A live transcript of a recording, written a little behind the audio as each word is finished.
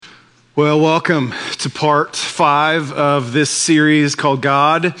Well, welcome to part 5 of this series called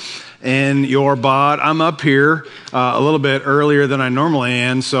God and Your Bod. I'm up here a little bit earlier than I normally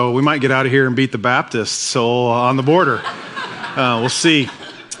am, so we might get out of here and beat the Baptists on the border. We'll see.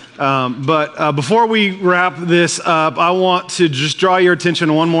 But before we wrap this up, I want to just draw your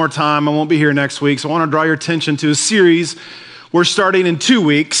attention one more time. I won't be here next week, so I want to draw your attention to a series we're starting in 2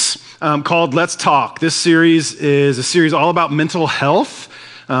 weeks called Let's Talk. This series is a series all about mental health.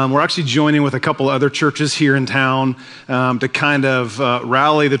 We're actually joining with a couple other churches here in town to kind of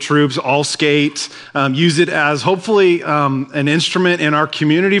rally the troops, all skate, use it as hopefully an instrument in our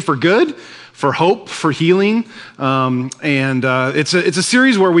community for good, for hope, for healing. It's a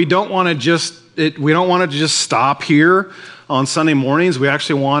series where we don't want to just stop here on Sunday mornings. We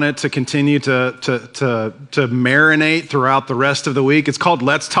actually want it to continue to marinate throughout the rest of the week. It's called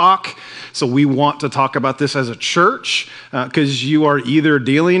Let's Talk. So we want to talk about this as a church because you are either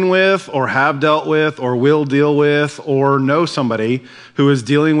dealing with or have dealt with or will deal with or know somebody who is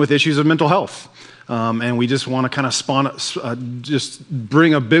dealing with issues of mental health. And we just want to kind of just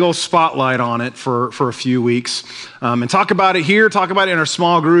bring a big old spotlight on it for a few weeks and talk about it here, talk about it in our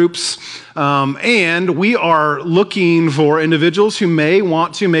small groups. And we are looking for individuals who may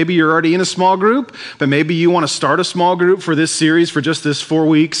want to, maybe you're already in a small group, but maybe you want to start a small group for this series for just this 4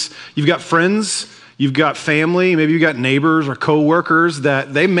 weeks. You've got friends, you've got family, maybe you've got neighbors or coworkers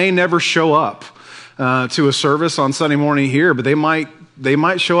that they may never show up to a service on Sunday morning here, but they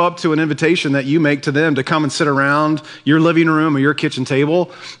might show up to an invitation that you make to them to come and sit around your living room or your kitchen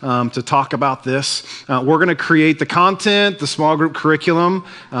table to talk about this. We're going to create the content, the small group curriculum,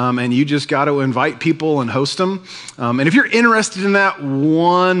 and you just got to invite people and host them. And if you're interested in that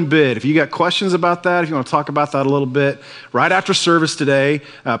one bit, if you got questions about that, if you want to talk about that a little bit, right after service today,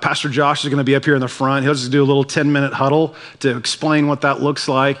 Pastor Josh is going to be up here in the front. He'll just do a little 10-minute huddle to explain what that looks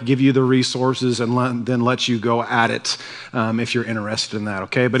like, give you the resources, and then let you go at it if you're interested in that,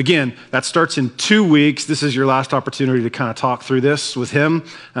 okay? But again, that starts in 2 weeks. This is your last opportunity to kind of talk through this with him,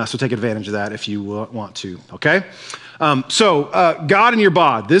 so take advantage of that if you want to, okay? God and Your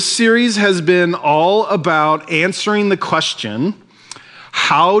Bod. This series has been all about answering the question,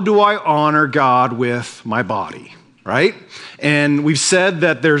 how do I honor God with my body, right? And we've said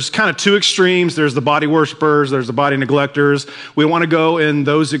that there's kind of 2 extremes. There's the body worshipers, there's the body neglectors. We want to go in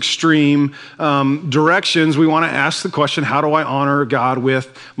those extreme directions. We want to ask the question, how do I honor God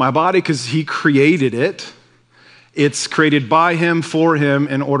with my body? Because He created it. It's created by Him, for Him,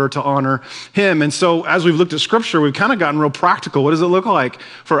 in order to honor Him. And so as we've looked at Scripture, we've kind of gotten real practical. What does it look like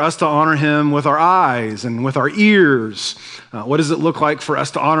for us to honor Him with our eyes and with our ears? What does it look like for us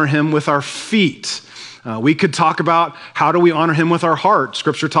to honor Him with our feet? We could talk about how do we honor Him with our heart.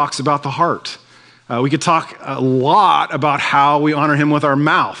 Scripture talks about the heart. We could talk a lot about how we honor Him with our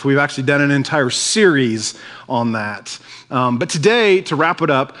mouth. We've actually done an entire series on that. But today, to wrap it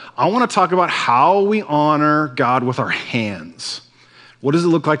up, I want to talk about how we honor God with our hands. What does it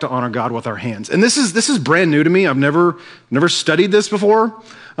look like to honor God with our hands? And this is brand new to me. I've never studied this before.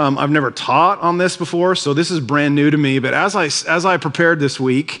 I've never taught on this before, so this is brand new to me. But as I prepared this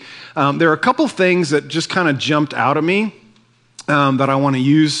week, there are a couple things that just kind of jumped out at me that I want to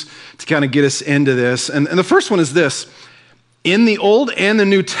use to kind of get us into this. And the first one is this. In the Old and the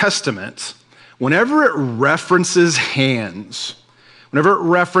New Testament, whenever it references hands, whenever it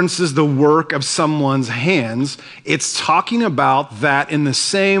references the work of someone's hands, it's talking about that in the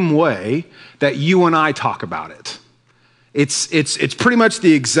same way that you and I talk about it. It's pretty much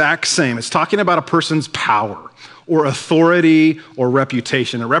the exact same. It's talking about a person's power or authority or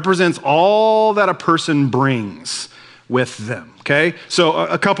reputation. It represents all that a person brings with them, okay? So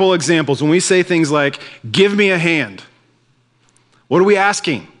a couple examples. When we say things like, give me a hand, what are we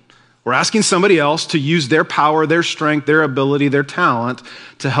asking? We're asking somebody else to use their power, their strength, their ability, their talent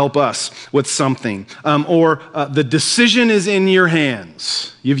to help us with something. Or the decision is in your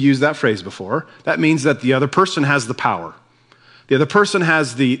hands. You've used that phrase before. That means that the other person has the power. The other person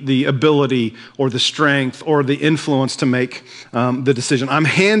has the ability or the strength or the influence to make the decision. I'm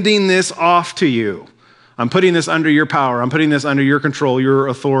handing this off to you. I'm putting this under your power. I'm putting this under your control, your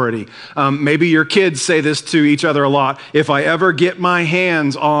authority. Maybe your kids say this to each other a lot. If I ever get my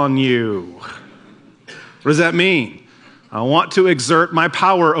hands on you. What does that mean? I want to exert my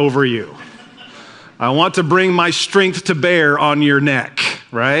power over you. I want to bring my strength to bear on your neck,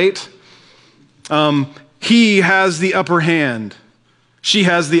 right? He has the upper hand. She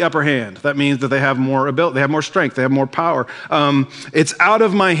has the upper hand. That means that they have more ability, they have more strength, they have more power. It's out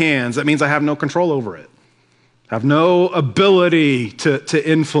of my hands. That means I have no control over it. have no ability to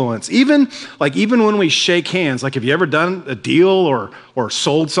influence. Even when we shake hands, like have you ever done a deal or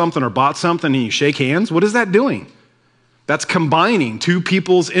sold something or bought something and you shake hands? What is that doing? That's combining two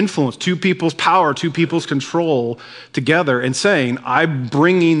people's influence, two people's power, two people's control together and saying, I'm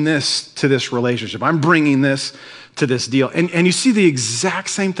bringing this to this relationship. I'm bringing this to this deal. And you see the exact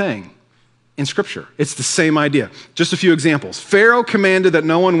same thing in Scripture. It's the same idea. Just a few examples. Pharaoh commanded that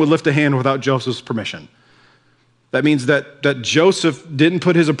no one would lift a hand without Joseph's permission. That means that Joseph didn't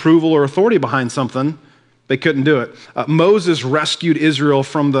put his approval or authority behind something. They couldn't do it. Moses rescued Israel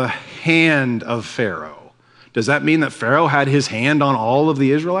from the hand of Pharaoh. Does that mean that Pharaoh had his hand on all of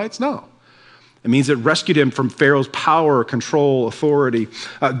the Israelites? No. It means it rescued him from Pharaoh's power, control, authority.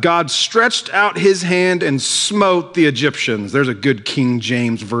 God stretched out his hand and smote the Egyptians. There's a good King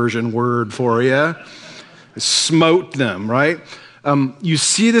James Version word for you. Smote them, right? You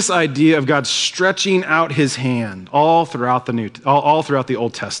see this idea of God stretching out his hand all throughout the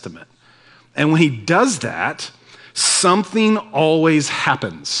Old Testament. And when he does that, something always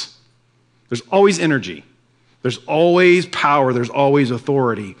happens. There's always energy. There's always power. There's always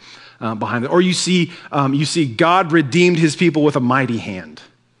authority behind it. Or you see God redeemed his people with a mighty hand.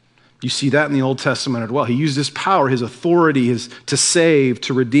 You see that in the Old Testament as well. He used his power, his authority to save,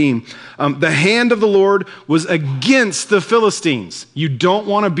 to redeem. The hand of the Lord was against the Philistines. You don't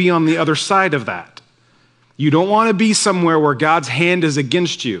want to be on the other side of that. You don't want to be somewhere where God's hand is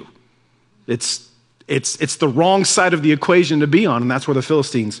against you. It's the wrong side of the equation to be on, and that's where the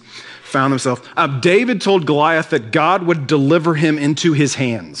Philistines found themselves. David told Goliath that God would deliver him into his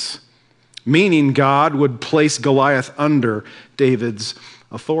hands, meaning God would place Goliath under David's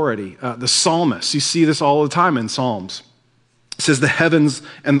authority. The psalmist, you see this all the time in Psalms. It says the heavens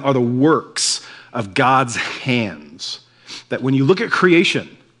are the works of God's hands. That when you look at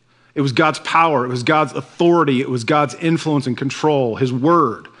creation, it was God's power, it was God's authority, it was God's influence and control, his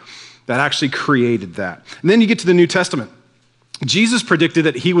word that actually created that. And then you get to the New Testament. Jesus predicted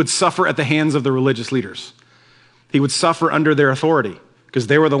that he would suffer at the hands of the religious leaders. He would suffer under their authority because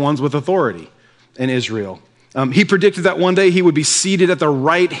they were the ones with authority in Israel. He predicted that one day he would be seated at the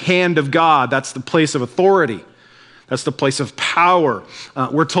right hand of God. That's the place of authority. That's the place of power.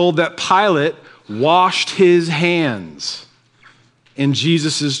 We're told that Pilate washed his hands in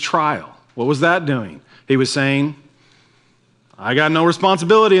Jesus' trial. What was that doing? He was saying, I got no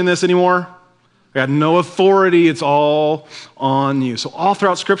responsibility in this anymore. I got no authority. It's all on you. So all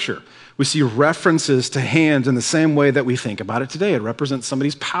throughout Scripture, we see references to hands in the same way that we think about it today. It represents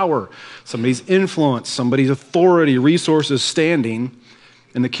somebody's power, somebody's influence, somebody's authority, resources, standing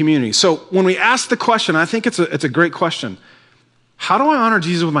in the community. So when we ask the question, I think it's a great question. How do I honor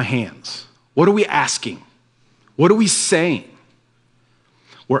Jesus with my hands? What are we asking? What are we saying?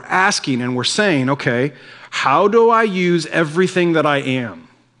 We're asking and we're saying, okay, how do I use everything that I am?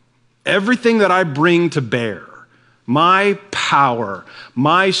 Everything that I bring to bear, my power,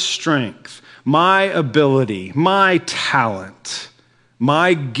 my strength, my ability, my talent,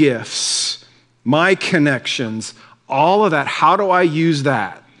 my gifts, my connections, all of that, how do I use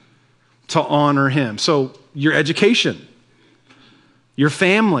that to honor him? So your education, your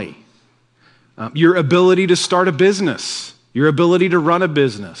family, your ability to start a business, your ability to run a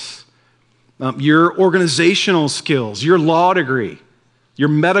business, your organizational skills, your law degree, your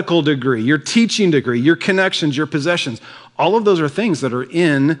medical degree, your teaching degree, your connections, your possessions. All of those are things that are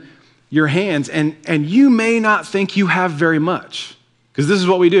in your hands. And you may not think you have very much, because this is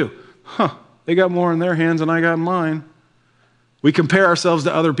what we do. They got more in their hands than I got in mine. We compare ourselves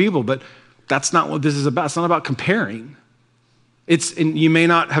to other people, but that's not what this is about. It's not about comparing. And you may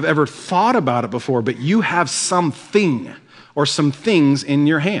not have ever thought about it before, but you have something or some things in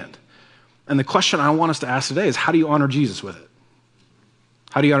your hand. And the question I want us to ask today is, how do you honor Jesus with it?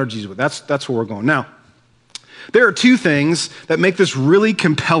 How do you honor Jesus with it? That's where we're going. Now, there are two things that make this really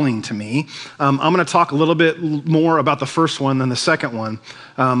compelling to me. I'm going to talk a little bit more about the first one than the second one.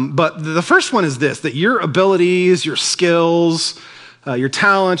 But the first one is this, that your abilities, your skills, your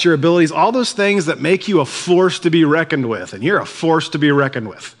talents, your abilities, all those things that make you a force to be reckoned with, and you're a force to be reckoned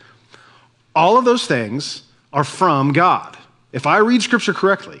with. All of those things are from God. If I read Scripture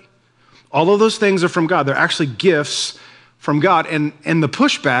correctly, all of those things are from God. They're actually gifts from God. And the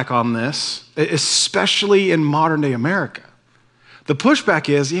pushback on this, especially in modern day America, the pushback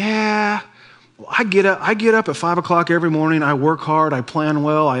is, I get up at 5 o'clock every morning, I work hard, I plan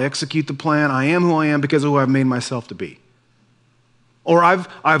well, I execute the plan, I am who I am because of who I've made myself to be. Or I've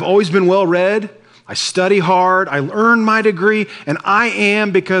always been well read, I study hard, I earned my degree, and I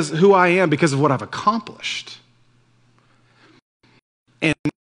am who I am because of what I've accomplished. And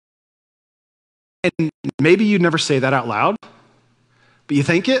And maybe you'd never say that out loud, but you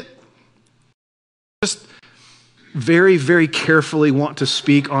think it. Just very, very carefully want to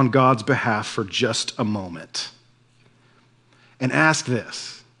speak on God's behalf for just a moment. And ask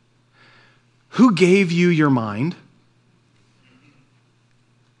this: who gave you your mind?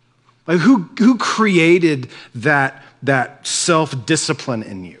 Like who created that self-discipline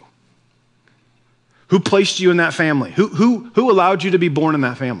in you? Who placed you in that family? Who allowed you to be born in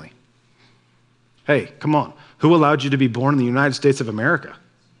that family? Hey, come on. Who allowed you to be born in the United States of America?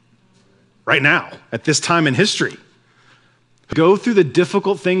 Right now, at this time in history. Go through the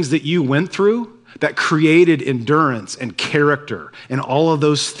difficult things that you went through that created endurance and character and all of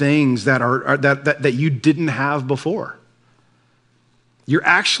those things that you didn't have before. You're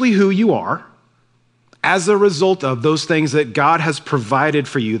actually who you are as a result of those things that God has provided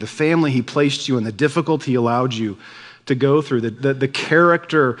for you, the family he placed you in, the difficulty he allowed you to go through, the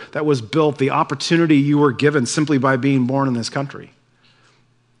character that was built, the opportunity you were given simply by being born in this country.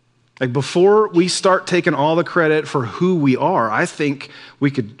 Like, before we start taking all the credit for who we are, I think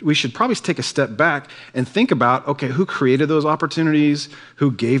we should probably take a step back and think about, okay, who created those opportunities?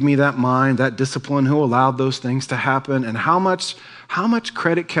 Who gave me that mind, that discipline? Who allowed those things to happen? And how much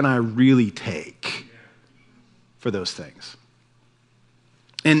credit can I really take for those things?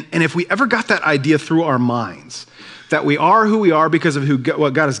 And if we ever got that idea through our minds, that we are who we are because of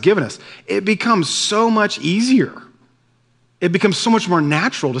what God has given us, it becomes so much easier. It becomes so much more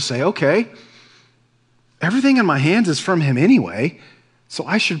natural to say, okay, everything in my hands is from him anyway, so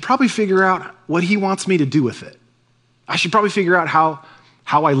I should probably figure out what he wants me to do with it. I should probably figure out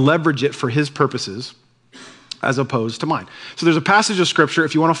how I leverage it for his purposes as opposed to mine. So there's a passage of scripture,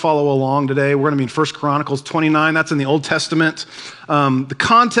 if you want to follow along today, we're going to be in 1 Chronicles 29. That's in the Old Testament. The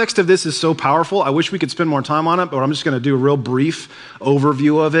context of this is so powerful. I wish we could spend more time on it, but I'm just going to do a real brief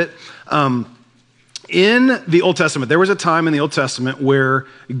overview of it. In the Old Testament, there was a time in the Old Testament where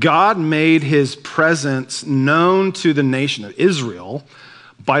God made his presence known to the nation of Israel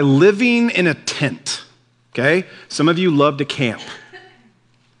by living in a tent, okay? Some of you love to camp.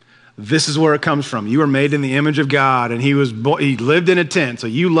 This is where it comes from. You were made in the image of God, and he lived in a tent, so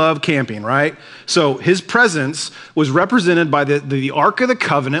you love camping, right? So his presence was represented by the Ark of the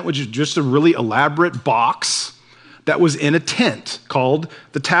Covenant, which is just a really elaborate box that was in a tent called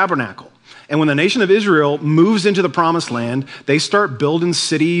the tabernacle. And when the nation of Israel moves into the promised land, they start building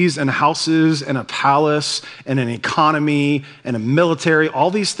cities and houses and a palace and an economy and a military.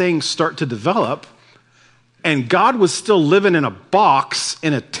 All these things start to develop. And God was still living in a box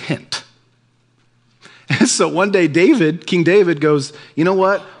in a tent. And so one day King David goes, you know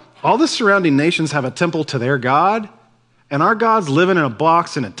what? All the surrounding nations have a temple to their God, and our God's living in a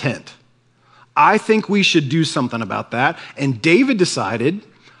box in a tent. I think we should do something about that. And David decided,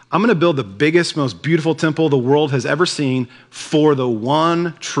 I'm going to build the biggest, most beautiful temple the world has ever seen for the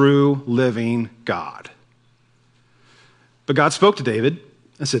one true living God. But God spoke to David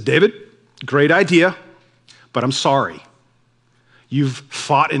and said, David, great idea, but I'm sorry. You've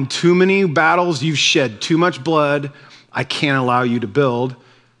fought in too many battles. You've shed too much blood. I can't allow you to build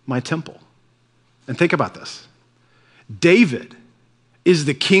my temple. And think about this. David is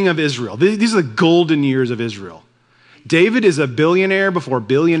the king of Israel. These are the golden years of Israel. David is a billionaire before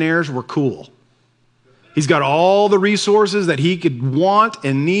billionaires were cool. He's got all the resources that he could want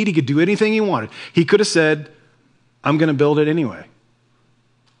and need. He could do anything he wanted. He could have said, I'm going to build it anyway.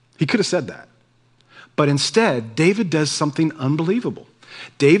 He could have said that. But instead, David does something unbelievable.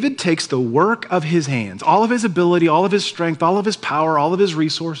 David takes the work of his hands, all of his ability, all of his strength, all of his power, all of his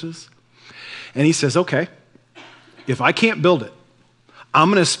resources, and he says, okay, if I can't build it, I'm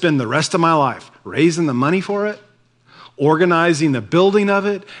going to spend the rest of my life raising the money for it, organizing the building of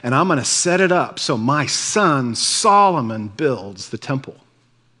it, and I'm going to set it up so my son Solomon builds the temple.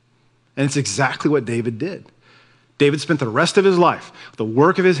 And it's exactly what David did. David spent the rest of his life, the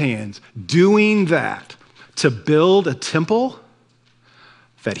work of his hands, doing that to build a temple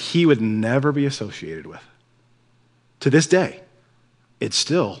that he would never be associated with. To this day, it's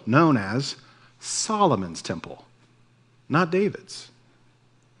still known as Solomon's temple, not David's.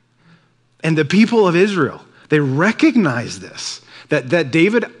 And the people of Israel, they recognized this, that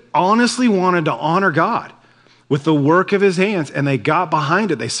David honestly wanted to honor God with the work of his hands, and they got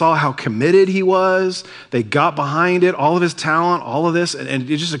behind it. They saw how committed he was. They got behind it, all of his talent, all of this, and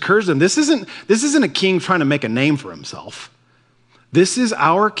it just occurs to them, this isn't a king trying to make a name for himself. This is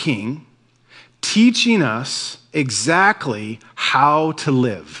our king teaching us exactly how to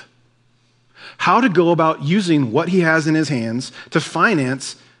live, how to go about using what he has in his hands to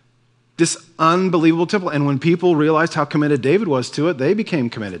finance this unbelievable temple. And when people realized how committed David was to it, they became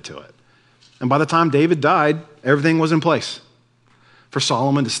committed to it. And by the time David died, everything was in place for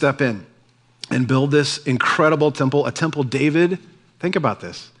Solomon to step in and build this incredible temple, a temple David, think about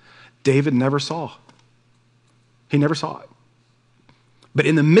this, David never saw. He never saw it. But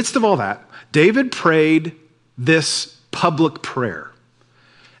in the midst of all that, David prayed this public prayer.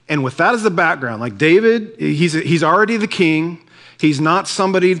 And with that as the background, like David, he's already the king. He's not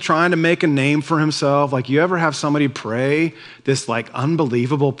somebody trying to make a name for himself. Like, you ever have somebody pray this like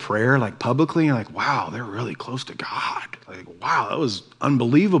unbelievable prayer like publicly, and you're like, wow, they're really close to God. Like, wow, that was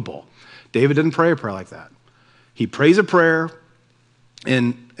unbelievable. David didn't pray a prayer like that. He prays a prayer,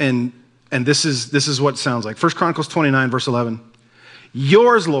 and this is what it sounds like. 1 Chronicles 29, verse 11.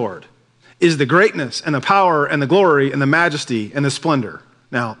 Yours, Lord, is the greatness and the power and the glory and the majesty and the splendor.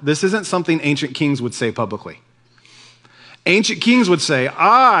 Now, this isn't something ancient kings would say publicly. Ancient kings would say,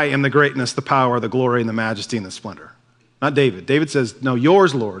 I am the greatness, the power, the glory, and the majesty, and the splendor. Not David. David says, no,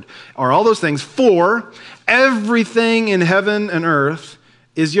 yours, Lord, are all those things, for everything in heaven and earth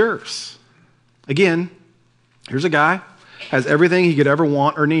is yours. Again, here's a guy, has everything he could ever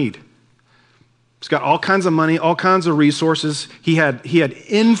want or need. He's got all kinds of money, all kinds of resources. He had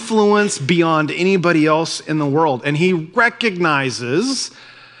influence beyond anybody else in the world. And he recognizes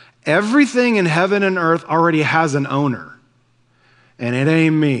everything in heaven and earth already has an owner. And it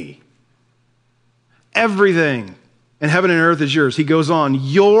ain't me. Everything in heaven and earth is yours. He goes on,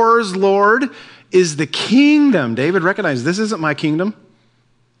 yours, Lord, is the kingdom. David recognized, this isn't my kingdom.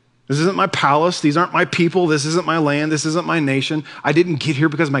 This isn't my palace. These aren't my people. This isn't my land. This isn't my nation. I didn't get here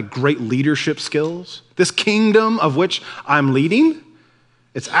because of my great leadership skills. This kingdom of which I'm leading,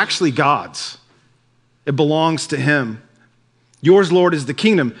 it's actually God's. It belongs to him. Yours, Lord, is the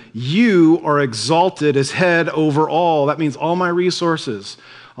kingdom. You are exalted as head over all. That means all my resources,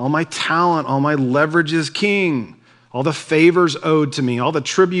 all my talent, all my leverage is king. All the favors owed to me, all the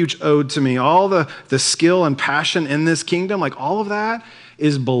tribute owed to me, all the skill and passion in this kingdom, like all of that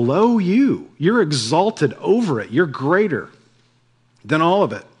is below you. You're exalted over it. You're greater than all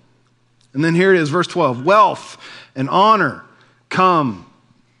of it. And then here it is, verse 12. Wealth and honor come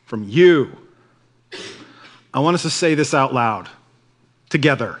from you. I want us to say this out loud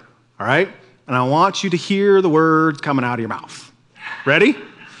together, all right? And I want you to hear the words coming out of your mouth. Ready?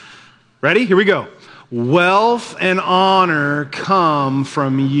 Ready? Here we go. Wealth and honor come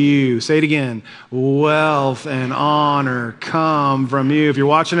from you. Say it again. Wealth and honor come from you. If you're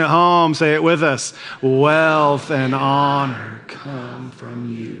watching at home, say it with us. Wealth and honor come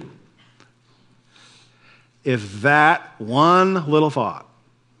from you. If that one little thought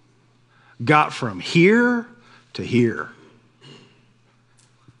got from here to here,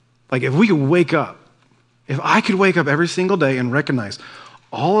 like if we could wake up, if I could wake up every single day and recognize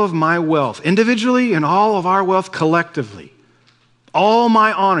all of my wealth individually and all of our wealth collectively, all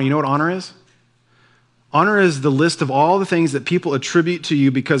my honor. You know what honor is? Honor is the list of all the things that people attribute to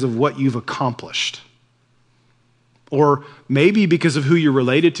you because of what you've accomplished. Or maybe because of who you're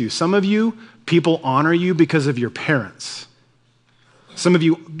related to. Some of you, people honor you because of your parents. Some of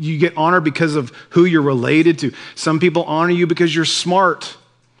you get honored because of who you're related to. Some people honor you because you're smart.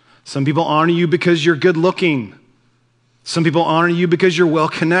 Some people honor you because you're good looking. Some people honor you because you're well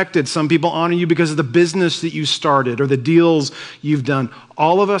connected. Some people honor you because of the business that you started or the deals you've done.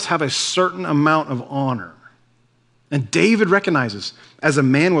 All of us have a certain amount of honor. And David recognizes, as a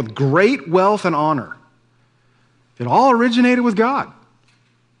man with great wealth and honor, it all originated with God.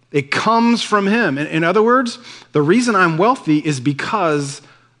 It comes from him. In other words, the reason I'm wealthy is because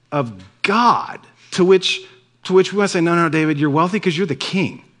of God, to which we want to say, no, David, you're wealthy because you're the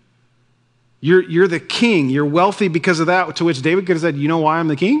king. You're the king. You're wealthy because of that, to which David could have said, you know why I'm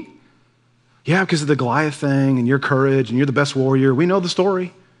the king? Yeah, because of the Goliath thing and your courage and you're the best warrior. We know the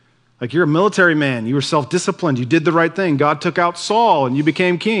story. Like, you're a military man. You were self-disciplined. You did the right thing. God took out Saul and you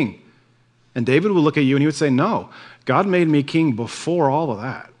became king. And David would look at you and he would say, no, God made me king before all of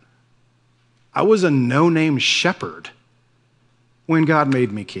that. I was a no-name shepherd when God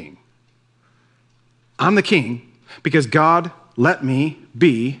made me king. I'm the king because God let me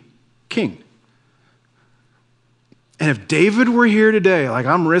be king. And if David were here today, like,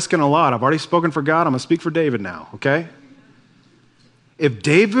 I'm risking a lot. I've already spoken for God. I'm going to speak for David now, okay? If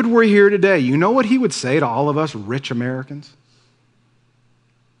David were here today, you know what he would say to all of us rich Americans?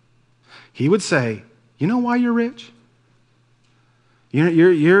 He would say, you know why you're rich?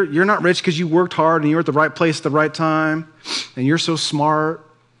 You're not rich because you worked hard and you were at the right place at the right time and you're so smart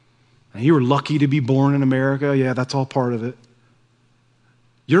and you were lucky to be born in America. Yeah, that's all part of it.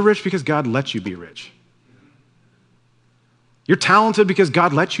 You're rich because God let you be rich. You're talented because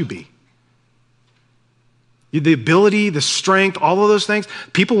God let you be. The ability, the strength, all of those things.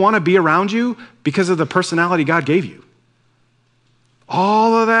 People want to be around you because of the personality God gave you.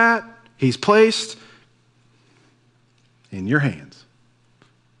 All of that he's placed in your hands.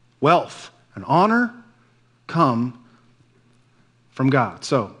 Wealth and honor come from God.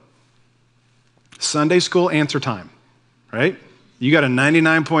 So, Sunday school answer time, right? You got a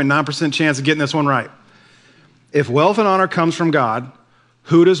 99.9% chance of getting this one right. If wealth and honor comes from God,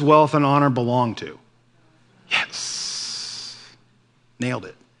 who does wealth and honor belong to? Yes. Nailed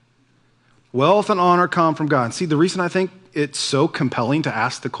it. Wealth and honor come from God. See, the reason I think it's so compelling to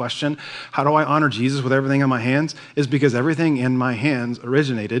ask the question, how do I honor Jesus with everything in my hands, is because everything in my hands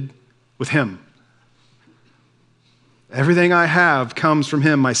originated with him. Everything I have comes from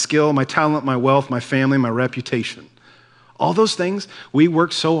him, my skill, my talent, my wealth, my family, my reputation. All those things we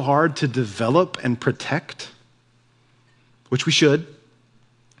work so hard to develop and protect, which we should.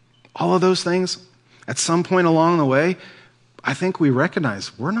 All of those things, at some point along the way, I think we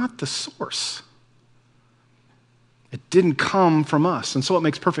recognize we're not the source. It didn't come from us. And so it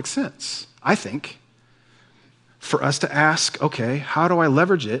makes perfect sense, I think, for us to ask, okay, how do I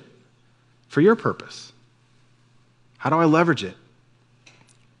leverage it for your purpose? How do I leverage it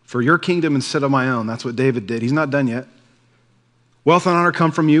for your kingdom instead of my own? That's what David did. He's not done yet. Wealth and honor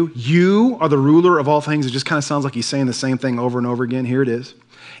come from you. You are the ruler of all things. It just kind of sounds like he's saying the same thing over and over again. Here it is.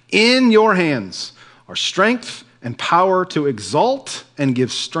 In your hands are strength and power to exalt and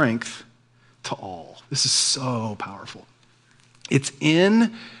give strength to all. This is so powerful. It's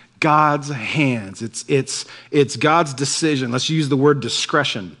in God's hands. It's God's decision. Let's use the word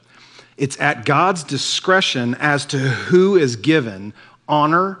discretion. It's at God's discretion as to who is given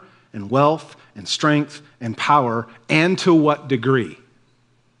honor and wealth and strength and power and to what degree.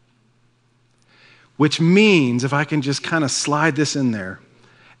 Which means, if I can just kind of slide this in there,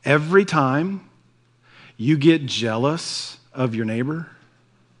 every time you get jealous of your neighbor,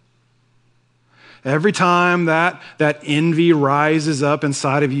 every time that envy rises up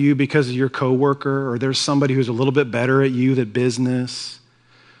inside of you because of your coworker, or there's somebody who's a little bit better at you at business,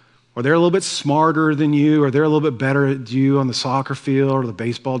 or they're a little bit smarter than you, or they're a little bit better at you on the soccer field or the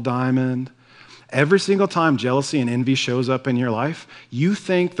baseball diamond, every single time jealousy and envy shows up in your life, you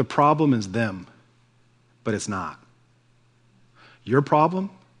think the problem is them, but it's not. Your problem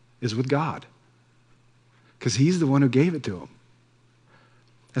is with God, because he's the one who gave it to them.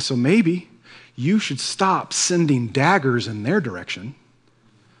 And so maybe you should stop sending daggers in their direction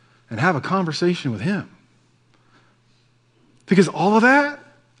and have a conversation with him. Because all of that,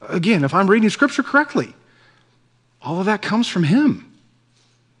 again, if I'm reading scripture correctly, all of that comes from him.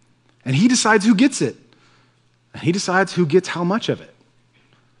 And he decides who gets it. And he decides who gets how much of it.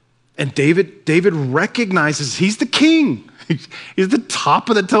 And David recognizes he's the king. He's the top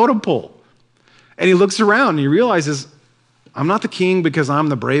of the totem pole. And he looks around and he realizes, I'm not the king because I'm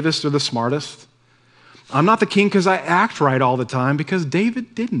the bravest or the smartest. I'm not the king because I act right all the time, because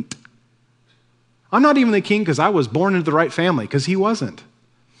David didn't. I'm not even the king because I was born into the right family, because he wasn't.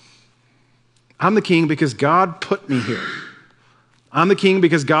 I'm the king because God put me here. I'm the king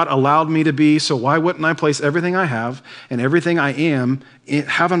because God allowed me to be, so why wouldn't I place everything I have and everything I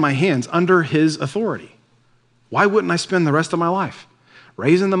have in my hands under his authority? Why wouldn't I spend the rest of my life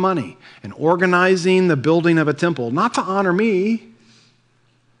raising the money and organizing the building of a temple, not to honor me,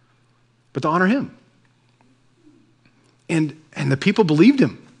 but to honor him? And the people believed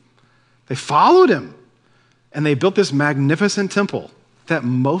him. They followed him. And they built this magnificent temple that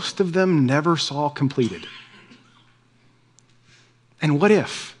most of them never saw completed. And what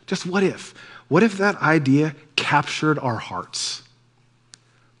if, just what if that idea captured our hearts?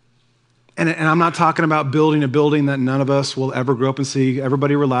 And I'm not talking about building a building that none of us will ever grow up and see.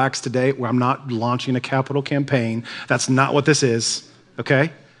 Everybody relax today. I'm not launching a capital campaign. That's not what this is,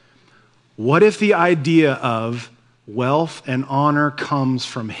 okay? What if the idea of wealth and honor comes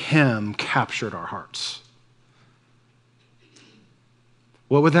from him captured our hearts?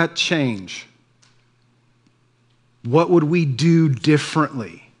 What would that change? What would we do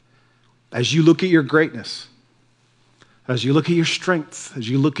differently as you look at your greatness, as you look at your strength, as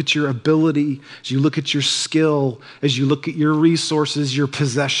you look at your ability, as you look at your skill, as you look at your resources, your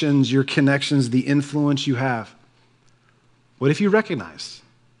possessions, your connections, the influence you have? What if you recognize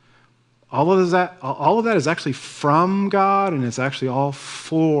all of that is actually from God, and it's actually all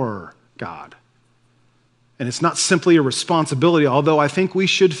for God? And it's not simply a responsibility, although I think we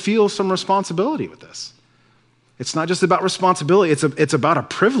should feel some responsibility with this. It's not just about responsibility, it's about a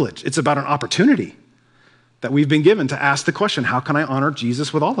privilege. It's about an opportunity that we've been given to ask the question, how can I honor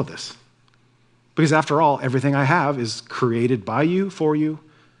Jesus with all of this? Because after all, everything I have is created by you, for you,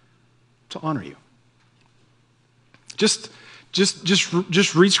 to honor you.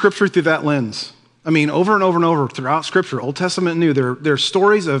 Just read Scripture through that lens. I mean, over and over and over throughout Scripture, Old Testament and New, there are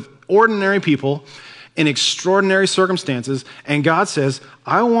stories of ordinary people in extraordinary circumstances, and God says,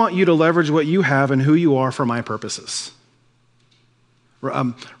 I want you to leverage what you have and who you are for my purposes.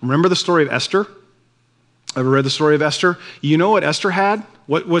 Remember the story of Esther? Ever read the story of Esther? You know what Esther had?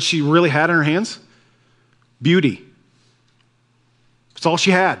 What she really had in her hands? Beauty. That's all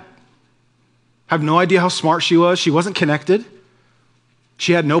she had. I have no idea how smart she was. She wasn't connected.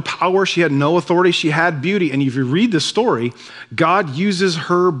 She had no power. She had no authority. She had beauty. And if you read the story, God uses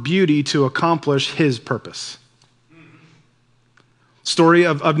her beauty to accomplish his purpose. Story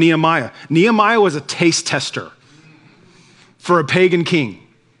of Nehemiah. Nehemiah was a taste tester for a pagan king.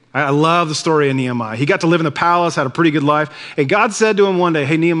 I love the story of Nehemiah. He got to live in the palace, had a pretty good life. And God said to him one day,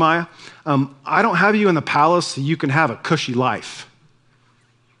 hey, Nehemiah, I don't have you in the palace so you can have a cushy life.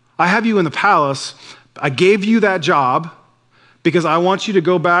 I have you in the palace. I gave you that job because I want you to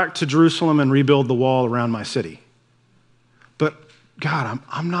go back to Jerusalem and rebuild the wall around my city. But God,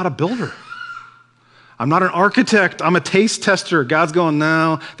 I'm not a builder. I'm not an architect. I'm a taste tester. God's going,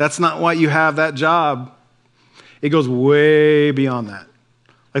 no, that's not why you have that job. It goes way beyond that.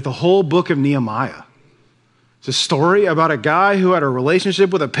 Like the whole book of Nehemiah. It's a story about a guy who had a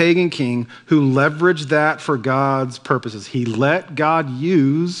relationship with a pagan king who leveraged that for God's purposes. He let God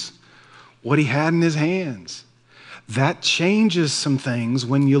use what he had in his hands. That changes some things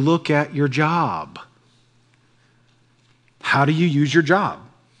when you look at your job. How do you use your job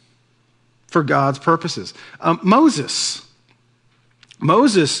for God's purposes? Moses,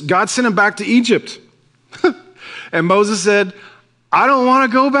 God sent him back to Egypt. And Moses said, I don't want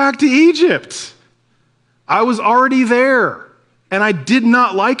to go back to Egypt. I was already there. And I did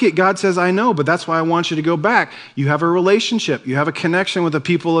not like it. God says, I know, but that's why I want you to go back. You have a relationship. You have a connection with the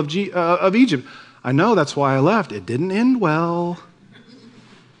people of Egypt. I know, that's why I left. It didn't end well.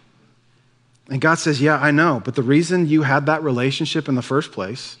 And God says, yeah, I know, but the reason you had that relationship in the first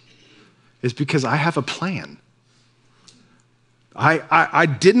place is because I have a plan. I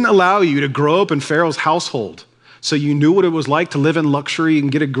didn't allow you to grow up in Pharaoh's household so you knew what it was like to live in luxury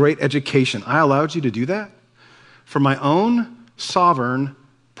and get a great education. I allowed you to do that for my own sovereign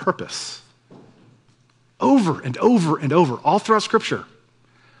purpose. Over and over and over, all throughout Scripture,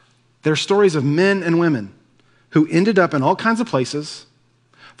 there are stories of men and women who ended up in all kinds of places,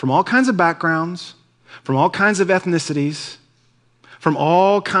 from all kinds of backgrounds, from all kinds of ethnicities, from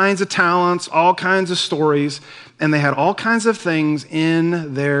all kinds of talents, all kinds of stories, and they had all kinds of things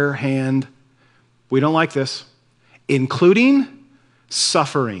in their hand. We don't like this, including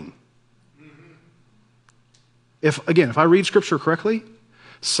suffering. If I read Scripture correctly,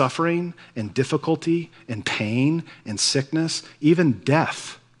 suffering and difficulty and pain and sickness, even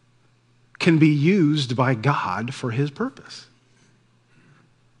death, can be used by God for his purpose.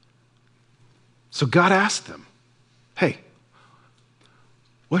 So God asked them, hey,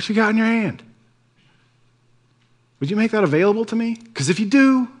 what you got in your hand? Would you make that available to me? Because if you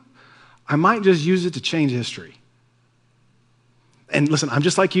do, I might just use it to change history. And listen, I'm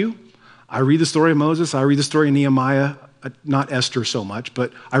just like you. I read the story of Moses. I read the story of Nehemiah, not Esther so much,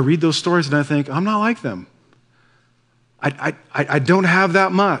 but I read those stories and I think, I'm not like them. I don't have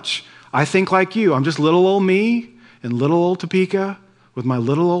that much. I think like you. I'm just little old me in little old Topeka with my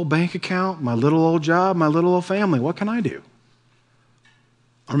little old bank account, my little old job, my little old family. What can I do?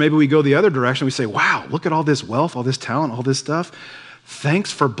 Or maybe we go the other direction. We say, wow, look at all this wealth, all this talent, all this stuff.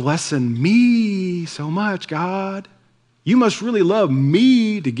 Thanks for blessing me so much, God. You must really love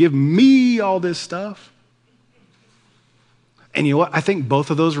me to give me all this stuff. And you know what? I think both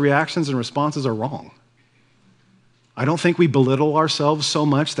of those reactions and responses are wrong. I don't think we belittle ourselves so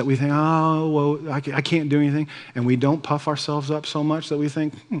much that we think, oh, well, I can't do anything. And we don't puff ourselves up so much that we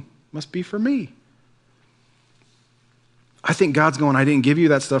think, must be for me. I think God's going, I didn't give you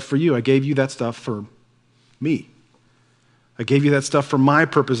that stuff for you. I gave you that stuff for me. I gave you that stuff for my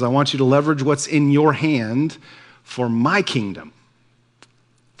purpose. I want you to leverage what's in your hand for my kingdom,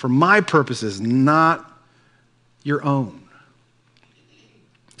 for my purposes, not your own.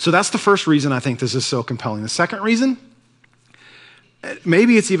 So that's the first reason I think this is so compelling. The second reason,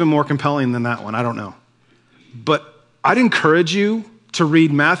 maybe it's even more compelling than that one. I don't know. But I'd encourage you to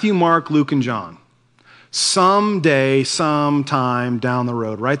read Matthew, Mark, Luke, and John. Someday, sometime down the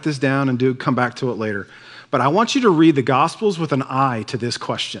road. Write this down and come back to it later. But I want you to read the Gospels with an eye to this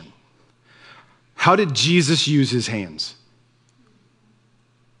question. How did Jesus use his hands?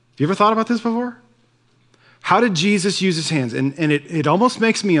 Have you ever thought about this before? How did Jesus use his hands? And it almost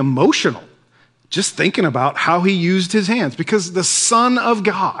makes me emotional just thinking about how he used his hands, because the Son of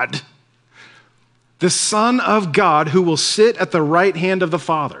God The Son of God who will sit at the right hand of the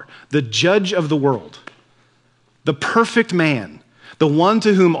Father, the judge of the world, the perfect man, the one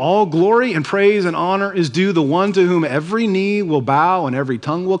to whom all glory and praise and honor is due, the one to whom every knee will bow and every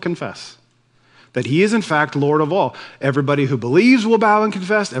tongue will confess that he is in fact Lord of all. Everybody who believes will bow and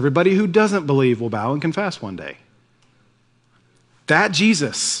confess. Everybody who doesn't believe will bow and confess one day. That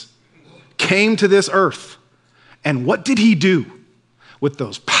Jesus came to this earth. And what did he do with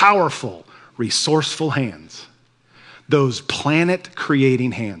those powerful, resourceful hands? Those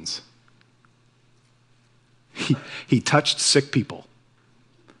planet-creating hands. He touched sick people.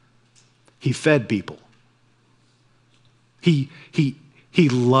 He fed people. He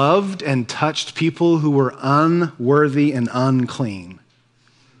loved and touched people who were unworthy and unclean.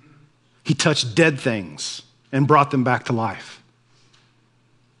 He touched dead things and brought them back to life.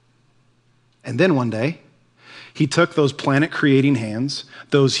 And then one day, he took those planet-creating hands,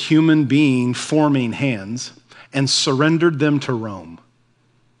 those human being-forming hands, and surrendered them to Rome.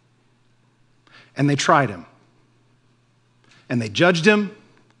 And they tried him. And they judged him.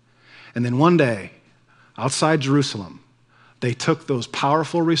 And then one day, outside Jerusalem, they took those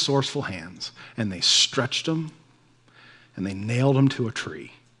powerful, resourceful hands and they stretched them and they nailed them to a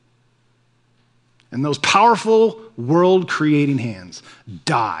tree. And those powerful, world-creating hands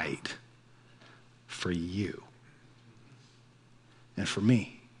died for you and for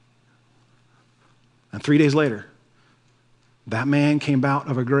me. And 3 days later, that man came out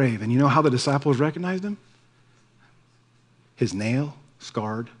of a grave. And you know how the disciples recognized him? His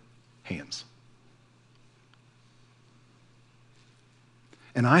nail-scarred hands.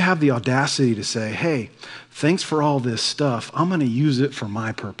 And I have the audacity to say, hey, thanks for all this stuff. I'm going to use it for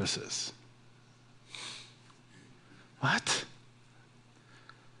my purposes. What?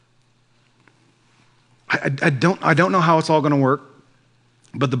 I don't know how it's all going to work,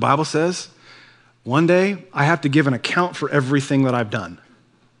 but the Bible says one day I have to give an account for everything that I've done.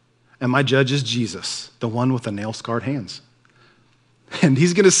 And my judge is Jesus, the one with the nail-scarred hands. And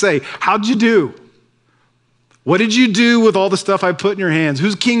he's going to say, how'd you do? What did you do with all the stuff I put in your hands?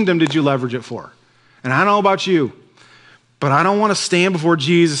 Whose kingdom did you leverage it for? And I don't know about you, but I don't want to stand before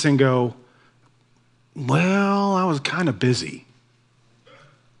Jesus and go, well, I was kind of busy.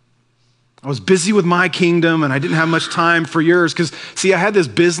 I was busy with my kingdom and I didn't have much time for yours. Because, see, I had this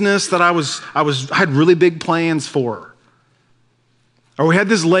business that I had really big plans for. Or we had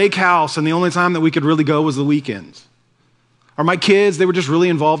this lake house and the only time that we could really go was the weekends. Or my kids, they were just really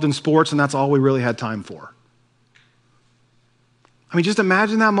involved in sports and that's all we really had time for. I mean, just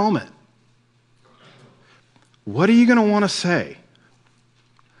imagine that moment. What are you going to want to say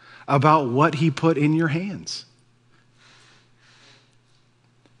about what he put in your hands?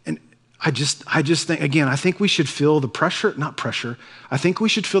 And I just think, again, I think we should feel the pressure, not pressure. I think we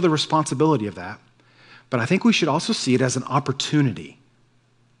should feel the responsibility of that. But I think we should also see it as an opportunity.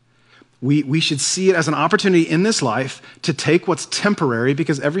 We should see it as an opportunity in this life to take what's temporary,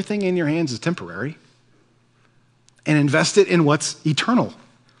 because everything in your hands is temporary, and invest it in what's eternal.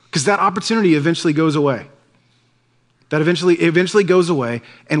 Because that opportunity eventually goes away. That eventually goes away,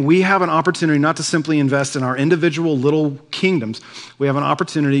 and we have an opportunity not to simply invest in our individual little kingdoms. We have an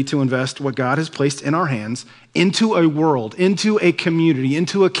opportunity to invest what God has placed in our hands into a world, into a community,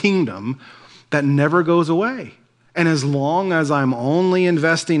 into a kingdom that never goes away. And as long as I'm only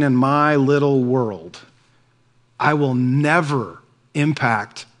investing in my little world, I will never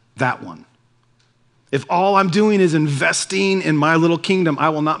impact that one. If all I'm doing is investing in my little kingdom, I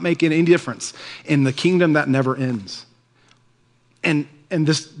will not make any difference in the kingdom that never ends. And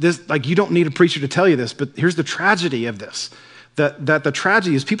this like, you don't need a preacher to tell you this, but here's the tragedy of this. That the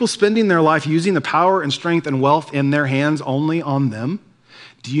tragedy is people spending their life using the power and strength and wealth in their hands only on them.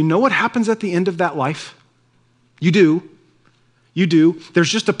 Do you know what happens at the end of that life? You do. You do. There's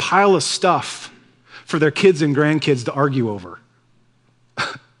just a pile of stuff for their kids and grandkids to argue over.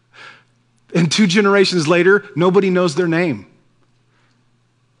 And 2 generations later, nobody knows their name.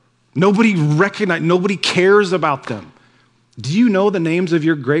 Nobody cares about them. Do you know the names of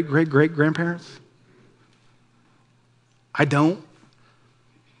your great-great-great-grandparents? I don't.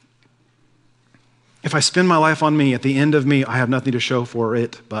 If I spend my life on me, at the end of me, I have nothing to show for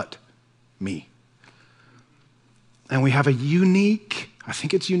it but me. And we have a unique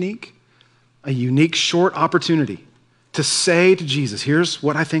short opportunity to say to Jesus, here's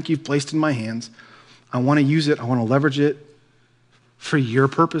what I think you've placed in my hands. I want to use it. I want to leverage it for your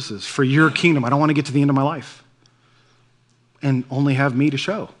purposes, for your kingdom. I don't want to get to the end of my life and only have me to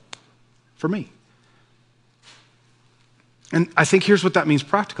show for me. And I think here's what that means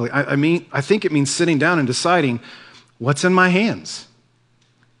practically. I think it means sitting down and deciding what's in my hands.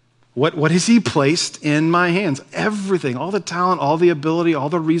 What has he placed in my hands? Everything, all the talent, all the ability, all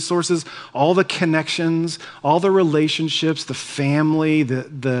the resources, all the connections, all the relationships, the family,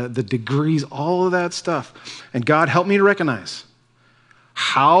 the degrees, all of that stuff. And God, help me to recognize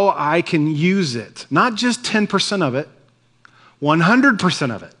how I can use it, not just 10% of it,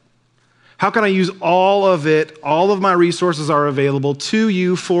 100% of it. How can I use all of it? All of my resources are available to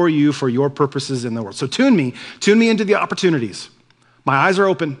you, for your purposes in the world. So tune me into the opportunities. My eyes are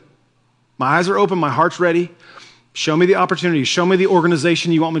open. My eyes are open, my heart's ready. Show me the opportunity. Show me the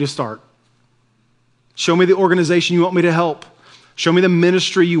organization you want me to start. Show me the organization you want me to help. Show me the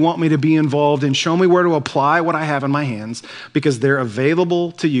ministry you want me to be involved in. Show me where to apply what I have in my hands because they're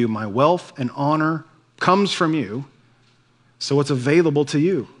available to you. My wealth and honor comes from you, so it's available to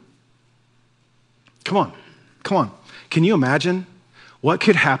you. Come on. Can you imagine what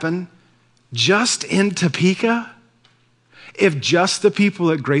could happen just in Topeka if just the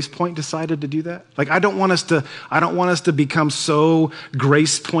people at Grace Point decided to do that? Like, I don't want us to become so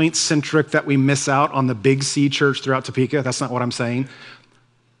Grace Point centric that we miss out on the Big C church throughout Topeka. That's not what I'm saying.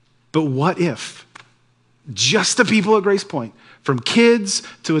 But what if just the people at Grace Point, from kids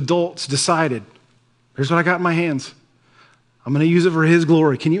to adults, decided, here's what I got in my hands. I'm going to use it for his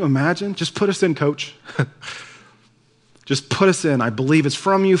glory. Can you imagine? Just put us in, coach. Just put us in. I believe it's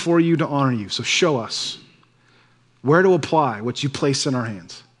from you, for you, to honor you. So show us where to apply what you place in our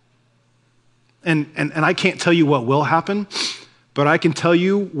hands. And I can't tell you what will happen, but I can tell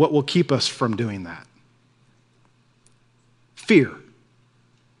you what will keep us from doing that. Fear.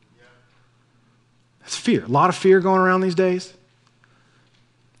 That's fear. A lot of fear going around these days.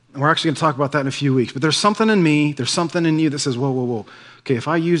 And we're actually going to talk about that in a few weeks. But there's something in me, there's something in you that says, whoa. Okay, if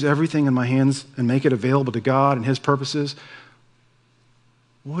I use everything in my hands and make it available to God and his purposes,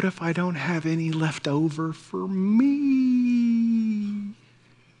 what if I don't have any left over for me?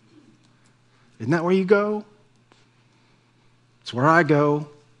 Isn't that where you go? It's where I go.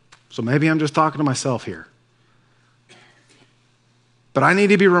 So maybe I'm just talking to myself here. But I need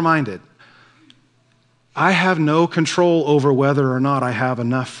to be reminded, I have no control over whether or not I have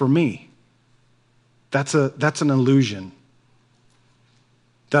enough for me. That's an illusion.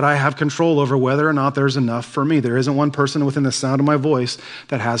 That I have control over whether or not there's enough for me. There isn't one person within the sound of my voice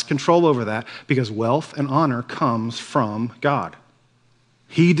that has control over that because wealth and honor comes from God.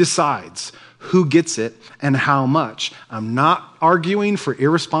 He decides who gets it and how much. I'm not arguing for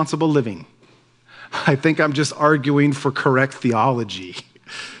irresponsible living. I think I'm just arguing for correct theology.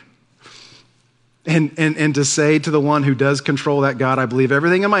 And to say to the one who does control that, God, I believe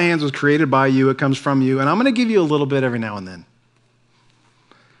everything in my hands was created by you, it comes from you, and I'm going to give you a little bit every now and then.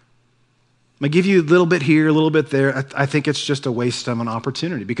 I'm going to give you a little bit here, a little bit there. I think it's just a waste of an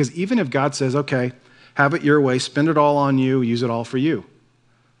opportunity because even if God says, okay, have it your way, spend it all on you, use it all for you,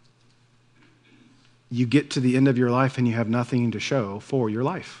 you get to the end of your life and you have nothing to show for your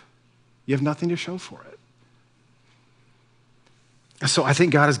life. You have nothing to show for it. So I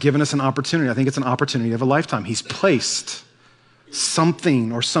think God has given us an opportunity. I think it's an opportunity of a lifetime. He's placed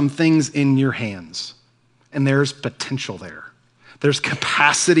something or some things in your hands, and there's potential there. There's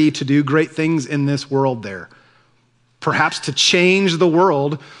capacity to do great things in this world there. Perhaps to change the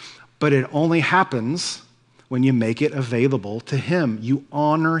world, but it only happens when you make it available to him. You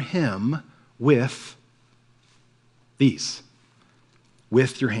honor him with these,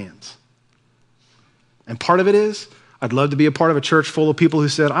 with your hands. And part of it is, I'd love to be a part of a church full of people who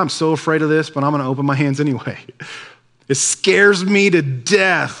said, I'm so afraid of this, but I'm going to open my hands anyway. It scares me to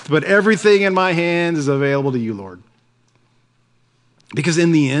death, but everything in my hands is available to you, Lord. Because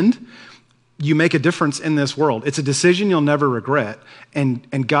in the end, you make a difference in this world. It's a decision you'll never regret,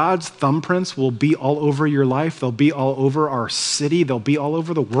 and God's thumbprints will be all over your life. They'll be all over our city. They'll be all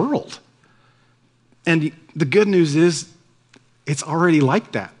over the world. And the good news is it's already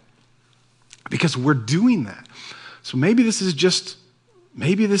like that because we're doing that. So maybe this is just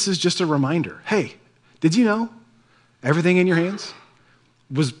a reminder. Hey, did you know everything in your hands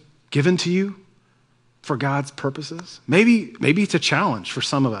was given to you for God's purposes? Maybe it's a challenge for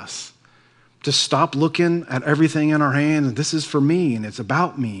some of us to stop looking at everything in our hands and this is for me and it's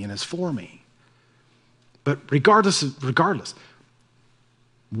about me and it's for me. But regardless,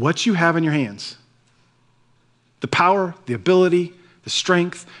 what you have in your hands, the power, the ability, the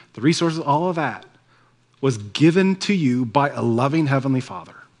strength, the resources, all of that was given to you by a loving Heavenly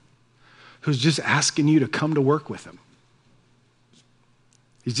Father who's just asking you to come to work with him.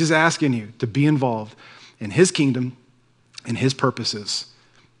 He's just asking you to be involved in his kingdom and his purposes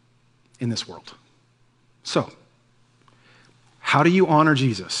in this world. So, how do you honor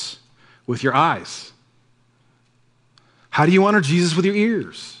Jesus? With your eyes. How do you honor Jesus with your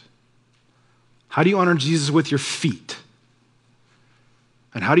ears? How do you honor Jesus with your feet?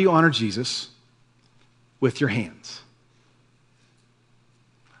 And how do you honor Jesus with your hands?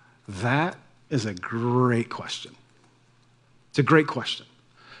 That is a great question. It's a great question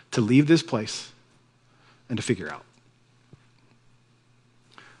to leave this place and to figure out.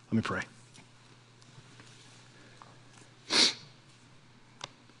 Let me pray.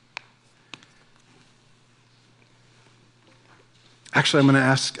 Actually, I'm going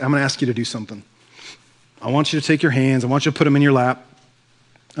to ask you to do something. I want you to take your hands. I want you to put them in your lap.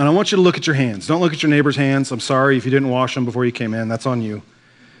 And I want you to look at your hands. Don't look at your neighbor's hands. I'm sorry if you didn't wash them before you came in. That's on you.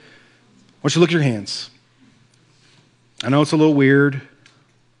 I want you to look at your hands. I know it's a little weird.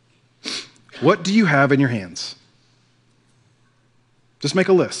 What do you have in your hands? Just make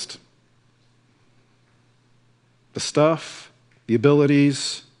a list. The stuff, the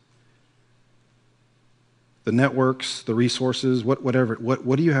abilities, the networks, the resources, whatever.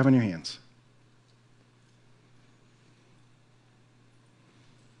 What do you have in your hands?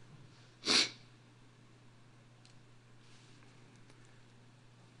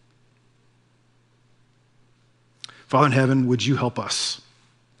 Father in heaven, would you help us?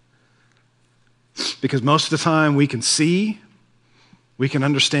 Because most of the time we can see, we can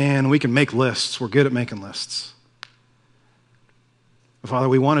understand, we can make lists. We're good at making lists. But Father,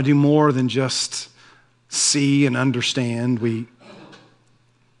 we want to do more than just see and understand. We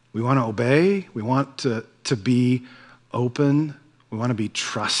want to obey. We want to be open. We want to be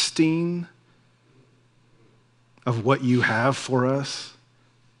trusting of what you have for us.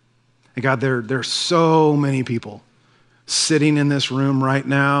 And God, there are so many people sitting in this room right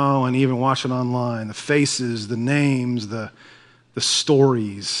now and even watching online, the faces, the names, the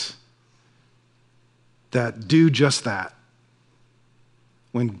stories that do just that.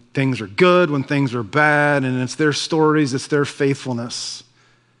 When things are good, when things are bad, and it's their stories, it's their faithfulness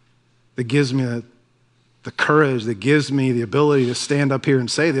that gives me the courage, that gives me the ability to stand up here and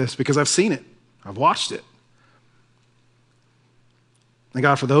say this because I've seen it. I've watched it. And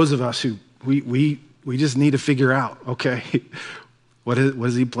God, for those of us who we just need to figure out, okay, what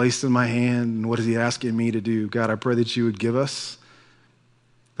has he placed in my hand and what is he asking me to do? God, I pray that you would give us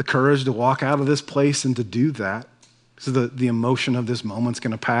the courage to walk out of this place and to do that. So the emotion of this moment's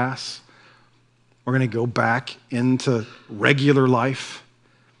going to pass. We're going to go back into regular life.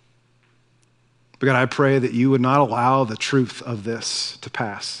 But God, I pray that you would not allow the truth of this to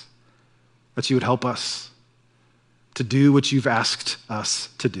pass, that you would help us to do what you've asked us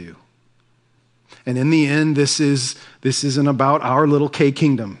to do. And in the end, this isn't about our little K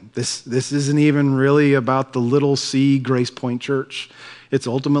kingdom. This isn't even really about the little C Grace Point Church. It's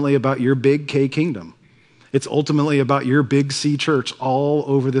ultimately about your big K kingdom. It's ultimately about your big C church all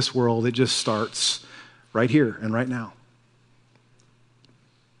over this world. It just starts right here and right now.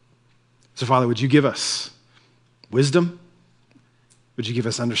 So Father, would you give us wisdom? Would you give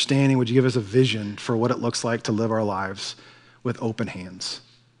us understanding? Would you give us a vision for what it looks like to live our lives with open hands?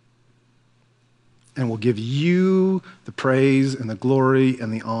 And we'll give you the praise and the glory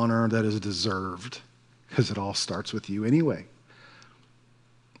and the honor that is deserved, because it all starts with you anyway.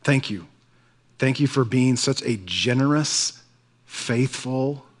 Thank you. Thank you for being such a generous,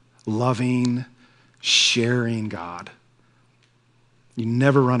 faithful, loving, sharing God. You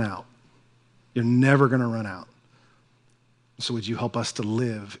never run out. You're never going to run out. So would you help us to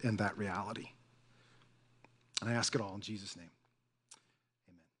live in that reality? And I ask it all in Jesus' name.